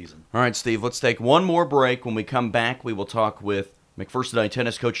postseason. All right, Steve. Let's take one more break. When we come back, we will talk with McPherson High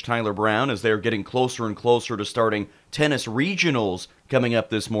tennis coach Tyler Brown as they're getting closer and closer to starting tennis regionals coming up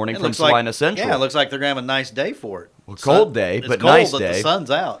this morning from Salina Central. Yeah, it looks like they're going to have a nice day for it. Well, cold day, but cold, nice but day. The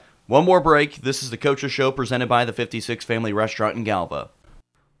sun's out. One more break. This is the Coaches Show presented by the 56 Family Restaurant in Galva.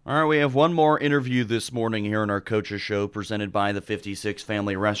 All right, we have one more interview this morning here in our Coaches Show presented by the 56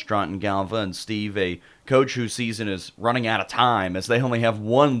 Family Restaurant in Galva. And Steve, a coach whose season is running out of time as they only have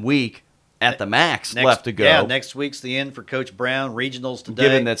 1 week at the max left to go. Yeah, next week's the end for Coach Brown. Regionals today.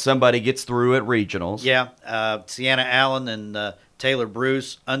 Given that somebody gets through at regionals. Yeah, Sienna Allen and Taylor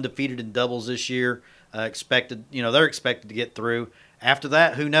Bruce, undefeated in doubles this year. They're expected to get through. After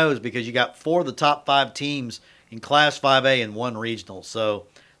that, who knows? Because you got 4 of the top 5 teams in Class 5A and 1 regional. So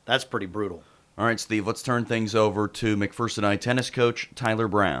that's pretty brutal. All right, Steve, let's turn things over to McPherson High tennis coach Tyler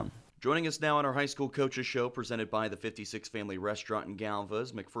Brown. Joining us now on our High School Coaches Show, presented by the 56 Family Restaurant in Galva,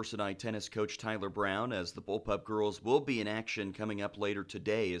 is McPherson High tennis coach Tyler Brown, as the Bullpup girls will be in action coming up later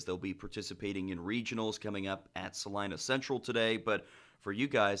today, as they'll be participating in regionals coming up at Salina Central today. But for you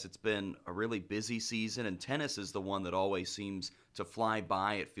guys, it's been a really busy season, and tennis is the one that always seems to fly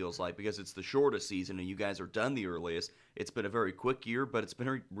by, it feels like, because it's the shortest season, and you guys are done the earliest. It's been a very quick year, but it's been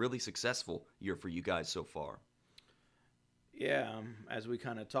a really successful year for you guys so far. Yeah, as we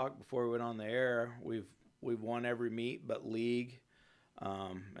kind of talked before we went on the air, we've won every meet but league,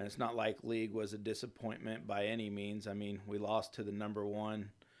 and it's not like league was a disappointment by any means. I mean, we lost to the number 1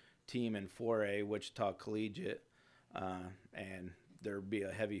 team in 4A, Wichita Collegiate, and there'd be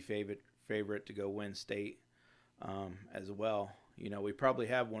a heavy favorite to go win state as well. We probably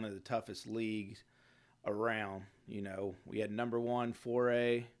have one of the toughest leagues around. We had number 1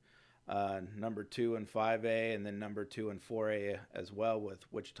 4A. Number 2 in 5A, and then number 2 in 4A as well with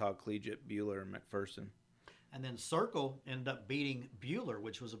Wichita Collegiate, Buhler, and McPherson. And then Circle ended up beating Buhler,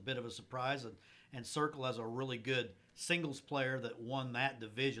 which was a bit of a surprise. And Circle has a really good singles player that won that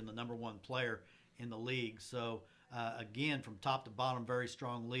division, the number 1 player in the league. So, again, from top to bottom, very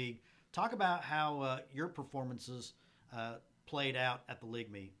strong league. Talk about how your performances played out at the league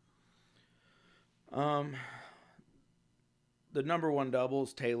meet. The number 1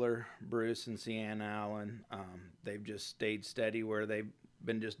 doubles, Taylor Bruce and Sienna Allen, they've just stayed steady where they've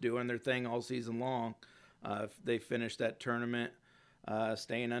been just doing their thing all season long. They finished that tournament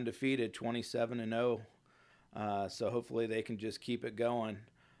staying undefeated, 27-0. So hopefully they can just keep it going.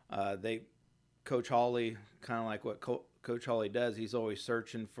 Coach Hawley, kind of like what Coach Hawley does, he's always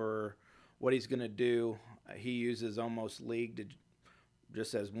searching for what he's going to do. He uses almost league to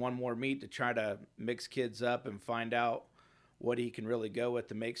just as one more meet to try to mix kids up and find out what he can really go with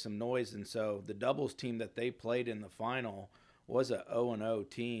to make some noise. And so the doubles team that they played in the final was a 0-0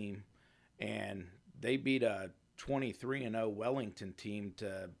 team, and they beat a 23-0 Wellington team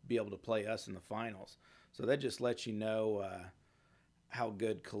to be able to play us in the finals. So that just lets you know how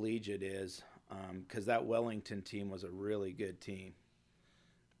good collegiate is, because that Wellington team was a really good team.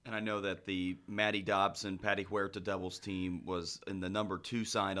 And I know that the Maddie Dobson, Patty Huerta doubles team was in the number 2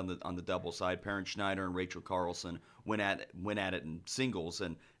 side on the double side. Perrin Schneider and Rachel Carlson went at it in singles.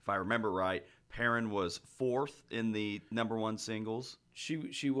 And if I remember right, Perrin was 4th in the number 1 singles. She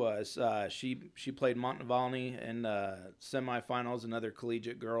was. She played Montevalny in semifinals. Another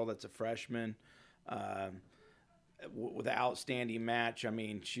collegiate girl that's a freshman. With an outstanding match. I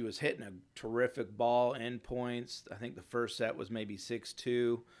mean, she was hitting a terrific ball, end points. I think the first set was maybe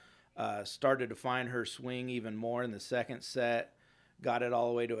 6-2. Started to find her swing even more in the second set. Got it all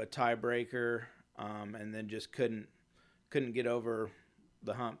the way to a tiebreaker, and then just couldn't get over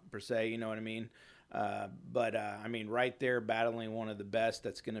the hump per se. You know what I mean? But I mean, right there, battling one of the best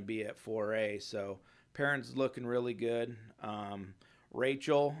that's going to be at 4A. So Perrin's looking really good.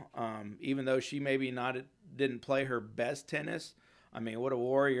 Rachel, even though she maybe didn't play her best tennis, I mean, what a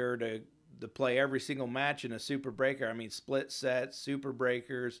warrior to play every single match in a super breaker. I mean, split sets, super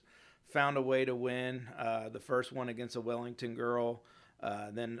breakers, found a way to win. The first one against a Wellington girl.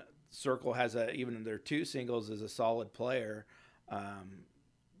 Then Circle has even in their 2 singles is a solid player.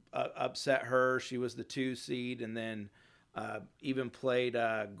 Upset her. She was the 2 seed, and then even played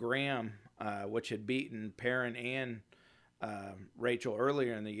Graham, which had beaten Perrin and Rachel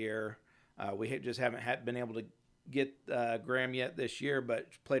earlier in the year. We just haven't been able to get Graham yet this year, but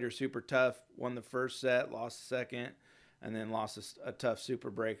played her super tough, won the first set, lost the second, and then lost a tough super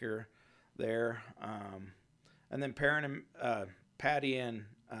breaker there. And then Perrin and Patty and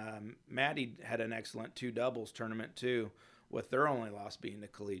Maddie had an excellent 2 doubles tournament too, with their only loss being the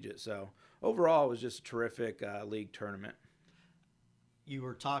collegiate. So overall, it was just a terrific league tournament. You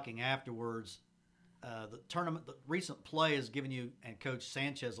were talking afterwards. The tournament, the recent play has given you and Coach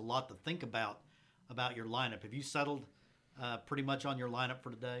Sanchez a lot to think about your lineup. Have you settled pretty much on your lineup for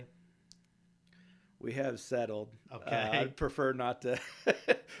today? We have settled. Okay. I'd prefer not to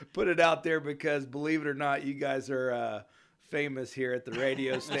put it out there because, believe it or not, you guys are famous here at the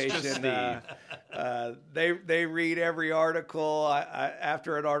radio station. They read every article.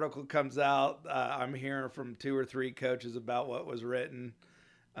 After an article comes out, I'm hearing from 2 or 3 coaches about what was written.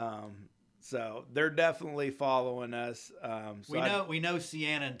 So they're definitely following us. We know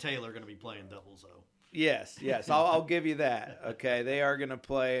Sienna and Taylor are going to be playing doubles, though. Yes, I'll give you that. Okay, they are going to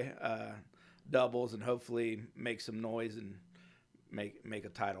play doubles and hopefully make some noise and make a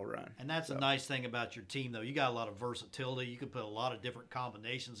title run. And that's a nice thing about your team, though. You got a lot of versatility. You can put a lot of different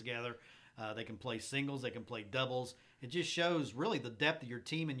combinations together. They can play singles. They can play doubles. It just shows really the depth of your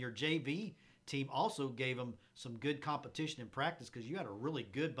team, and your JV team also gave them some good competition in practice because you had a really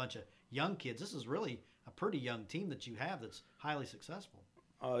good bunch of young kids. This is really a pretty young team that you have that's highly successful.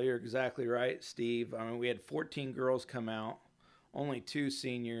 Oh, you're exactly right, Steve. I mean, we had 14 girls come out, only 2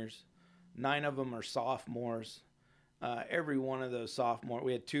 seniors. 9 of them are sophomores. Every one of those sophomores,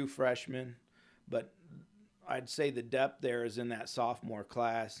 we had 2 freshmen, but I'd say the depth there is in that sophomore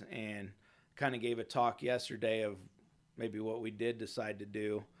class, and kind of gave a talk yesterday of maybe what we did decide to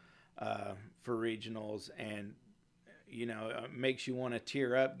do for regionals, and it makes you want to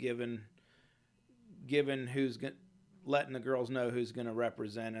tear up given who's letting the girls know who's going to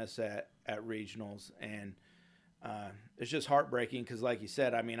represent us at regionals. And it's just heartbreaking because, like you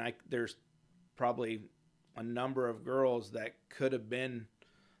said, I mean, there's probably a number of girls that could have been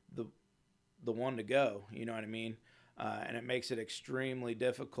the one to go, you know what I mean? And it makes it extremely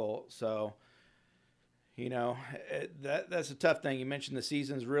difficult. So, that's a tough thing. You mentioned the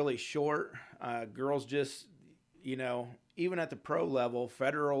season's really short. Girls just, even at the pro level,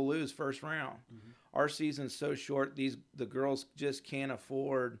 Federal lose first round. Mm-hmm. Our season's so short, the girls just can't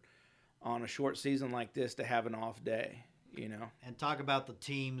afford on a short season like this to have an off day, And talk about the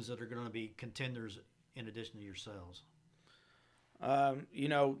teams that are going to be contenders in addition to yourselves.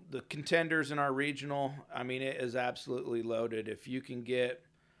 The contenders in our regional, I mean, it is absolutely loaded. If you can get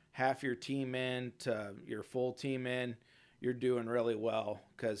half your team in to your full team in, you're doing really well,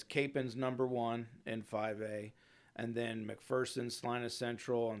 because Capen's number 1 in 5A, and then McPherson, Salina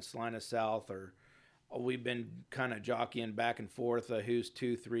Central, and Salina South we've been kind of jockeying back and forth who's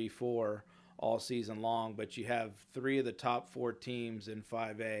 2, 3, 4 all season long, but you have 3 of the top 4 teams in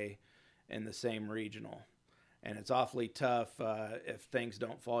 5A in the same regional. and it's awfully tough if things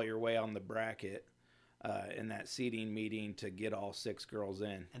don't fall your way on the bracket in that seating meeting to get all 6 girls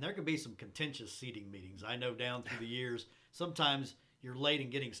in. And there can be some contentious seating meetings. I know down through the years, sometimes you're late in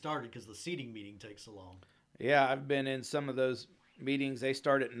getting started because the seating meeting takes so long. Yeah, I've been in some of those meetings. They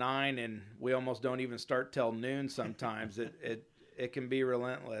start at 9, and we almost don't even start till noon sometimes. It can be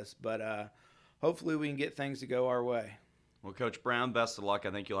relentless, but hopefully we can get things to go our way. Well, Coach Brown, best of luck.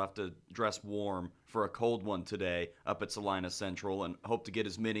 I think you'll have to dress warm for a cold one today up at Salina Central, and hope to get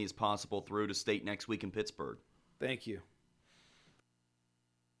as many as possible through to state next week in Pittsburgh. Thank you.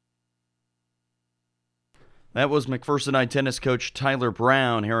 That was McPherson High tennis coach Tyler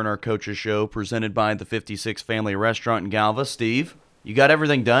Brown here on our Coaches Show, presented by the 56 Family Restaurant in Galva. Steve, you got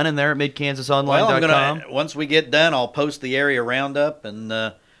everything done in there at MidKansasOnline.com? Well, once we get done, I'll post the area roundup, and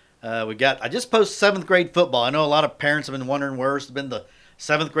I just posted 7th grade football. I know a lot of parents have been wondering where's been the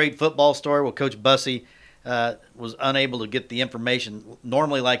 7th grade football story. Well, Coach Bussey was unable to get the information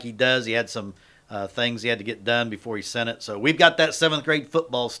normally like he does. He had some things he had to get done before he sent it. So we've got that 7th grade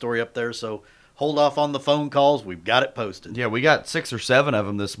football story up there. So hold off on the phone calls. We've got it posted. Yeah, we got 6 or 7 of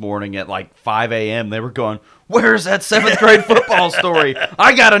them this morning at like 5 a.m. They were going, where's that 7th grade football story?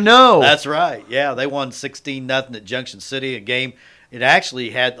 I got to know. That's right. Yeah, they won 16-0 at Junction City, a game. It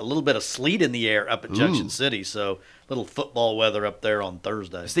actually had a little bit of sleet in the air up at Junction City, so little football weather up there on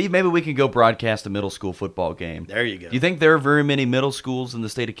Thursday. Steve, maybe we can go broadcast a middle school football game. There you go. Do you think there are very many middle schools in the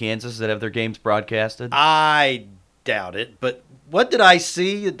state of Kansas that have their games broadcasted? I doubt it, but what did I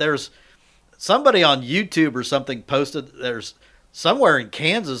see? There's somebody on YouTube or something posted there's somewhere in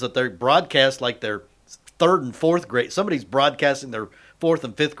Kansas that they broadcast like their 3rd and 4th grade. Somebody's broadcasting their 4th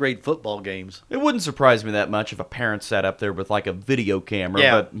and 5th grade football games. It wouldn't surprise me that much if a parent sat up there with like a video camera,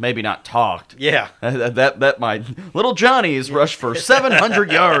 Yeah. but maybe not talked. Yeah. That might. Little Johnny's rushed for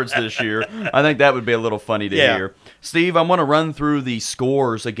 700 yards this year. I think that would be a little funny to hear. Steve, I want to run through the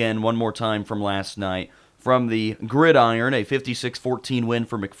scores again one more time from last night. From the Gridiron, a 56-14 win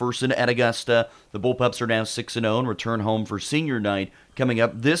for McPherson at Augusta. The Bullpups are now 6-0 and return home for senior night coming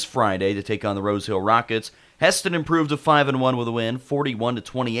up this Friday to take on the Rose Hill Rockets. Heston improved to 5-1 with a win,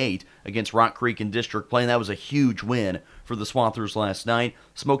 41-28 against Rock Creek in district play, and that was a huge win for the Swathers last night.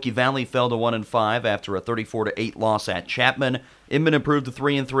 Smoky Valley fell to 1-5 after a 34-8 loss at Chapman. Inman improved to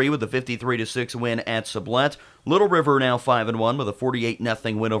 3-3 with a 53-6 win at Sublette. Little River now 5-1 with a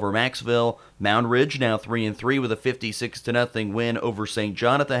 48-0 win over Maxville. Mound Ridge now 3-3 with a 56-0 win over St.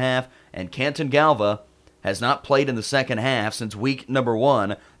 John at the half, and Canton Galva has not played in the second half since week number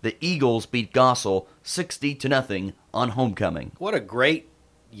 1. The Eagles beat Gossel 60-0 on homecoming. What a great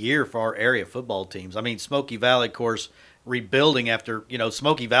year for our area football teams. I mean, Smoky Valley, of course, rebuilding after,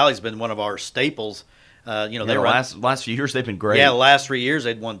 Smoky Valley's been one of our staples. Last few years they've been great. Yeah, the last 3 years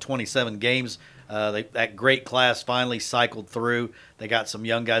they'd won 27 games. That great class finally cycled through. They got some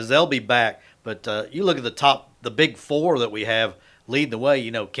young guys. They'll be back. But you look at the big 4 that we have leading the way.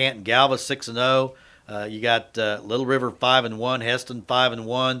 Canton Galva 6-0. You got Little River 5-1, Heston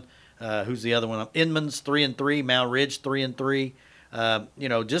 5-1. Who's the other one? Inman's 3-3, Mount Ridge 3-3.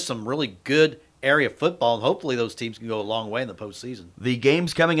 Just some really good area football, and hopefully those teams can go a long way in the postseason. The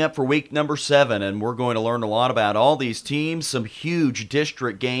game's coming up for week number 7, and we're going to learn a lot about all these teams, some huge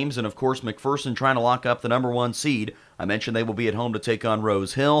district games, and of course McPherson trying to lock up the number 1 seed. I mentioned they will be at home to take on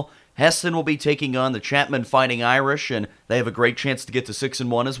Rose Hill. Heston will be taking on the Chapman Fighting Irish, and they have a great chance to get to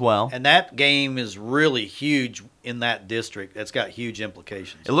 6-1 as well. And that game is really huge in that district. That's got huge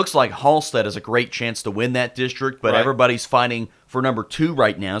implications. It looks like Halstead has a great chance to win that district, but everybody's fighting for number 2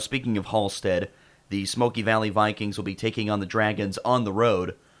 right now. Speaking of Halstead, the Smoky Valley Vikings will be taking on the Dragons on the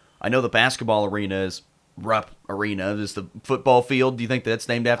road. I know the basketball arena is Rupp Arena. Is the football field, do you think that's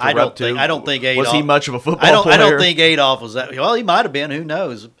named after Rupp too? I don't think Adolph. Was he much of a football player? I don't think Adolph was that. Well, he might have been. Who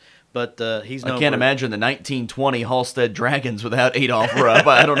knows? But he's known. I can't imagine the 1920 Halstead Dragons without Adolph Rupp.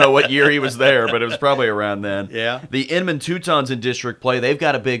 I don't know what year he was there, but it was probably around then. Yeah. The Inman Teutons in district play, they've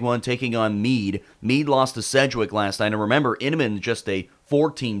got a big one taking on Meade. Meade lost to Sedgwick last night. And remember, Inman just a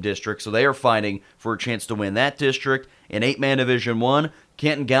 4-team district, so they are fighting for a chance to win that district. In 8-man Division 1,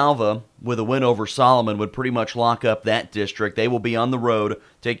 Canton Galva, with a win over Solomon, would pretty much lock up that district. They will be on the road,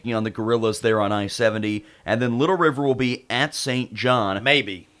 taking on the Gorillas there on I-70. And then Little River will be at St. John.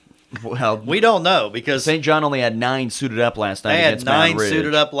 Maybe. Well, we don't know because St. John only had 9 suited up last night. They had against Mound 9 Ridge.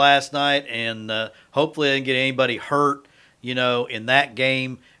 suited up last night, and hopefully they didn't get anybody hurt, in that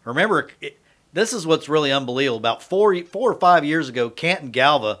game. Remember, this is what's really unbelievable. About 4 or 5 years ago, Canton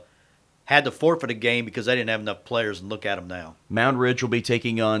Galva had to forfeit a game because they didn't have enough players, and look at them now. Mound Ridge will be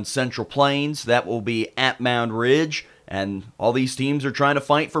taking on Central Plains. That will be at Mound Ridge. And all these teams are trying to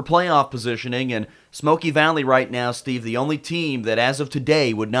fight for playoff positioning. And Smoky Valley right now, Steve, the only team that as of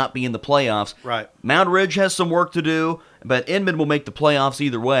today would not be in the playoffs. Right. Mound Ridge has some work to do, but Inman will make the playoffs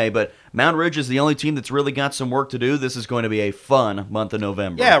either way. But Mound Ridge is the only team that's really got some work to do. This is going to be a fun month of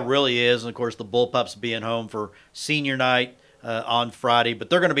November. Yeah, it really is. And, of course, the Bullpups being home for senior night on Friday. But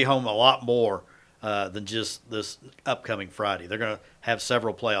they're going to be home a lot more than just this upcoming Friday. They're going to have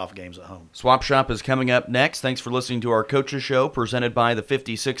several playoff games at home. Swap Shop is coming up next. Thanks for listening to our Coaches Show presented by the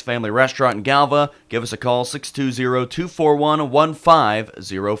 56 Family Restaurant in Galva. Give us a call,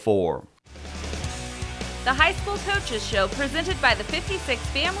 620-241-1504. The High School Coaches Show presented by the 56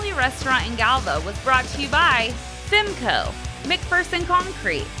 Family Restaurant in Galva was brought to you by Fimco, McPherson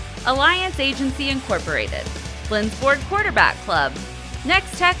Concrete, Alliance Agency Incorporated, Flensburg Quarterback Club,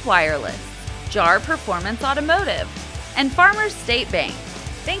 Next Tech Wireless, JAR Performance Automotive, and Farmers State Bank.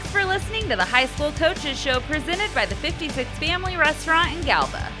 Thanks for listening to the High School Coaches Show presented by the 56 Family Restaurant in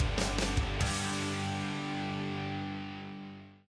Galva.